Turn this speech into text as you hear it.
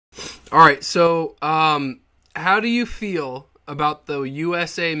All right, so how do you feel about the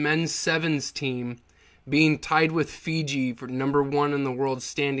USA men's sevens team being tied with Fiji for #1 in the world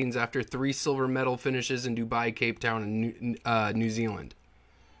standings after 3 silver medal finishes in Dubai, Cape Town, and New Zealand?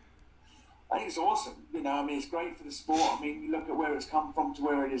 I think it's awesome. I mean, it's great for the sport. I mean, you look at where it's come from to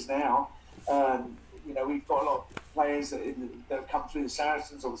where it is now. Um, we've got a lot of players that have come through the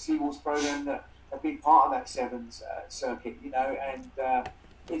Saracens or the Seawolves program that have been part of that sevens circuit. And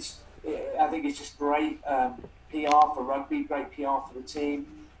it's I think it's just great PR for rugby, great PR for the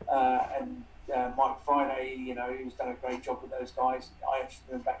team, and Mike Friday, he's done a great job with those guys. I actually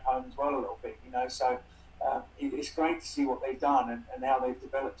been back home as well a little bit, so. It's great to see what they've done and how they've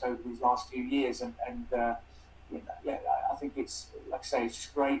developed over these last few years. Yeah, I think it's, like I say, it's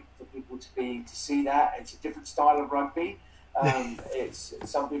just great for people to see that. It's a different style of rugby. It's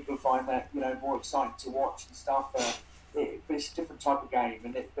some people find that more exciting to watch and stuff. But it's a different type of game,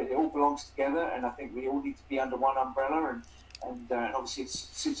 but it all belongs together. And I think we all need to be under one umbrella. And obviously it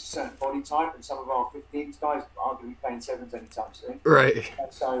suits a certain body type, and some of our 15s guys aren't going to be playing sevens anytime soon. Right.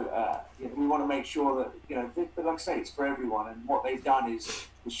 So we want to make sure that but like I say, it's for everyone. And what they've done is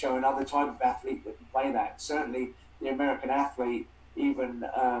show another type of athlete that can play that. certainly, the American athlete even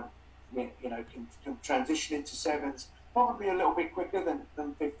can transition into sevens probably a little bit quicker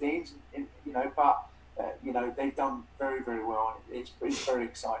than 15s. But they've done very, very well. It's very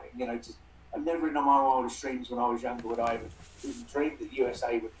exciting. I've never in my wildest dreams when I was younger would I even dream that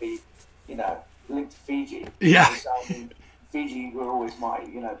USA would be, linked to Fiji. Yeah. So, I mean, Fiji were always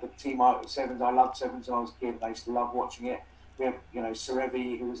the team sevens. I loved sevens when I was a kid, and I used to love watching it. We have,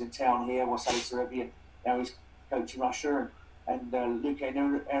 Serevi, who was in town here, Wasai Serevi, and now he's coaching Russia, and Luke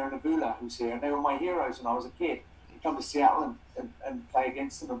Aranabula, who's here. And they were my heroes when I was a kid. You come to Seattle and play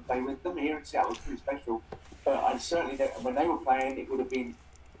against them and play with them. Here in Seattle, it's pretty special. But I certainly, when they were playing, it would have been,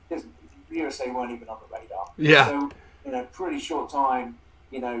 USA weren't even on the radar. Yeah. So, pretty short time,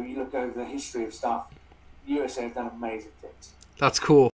 you look over the history of stuff, USA have done amazing things. That's cool.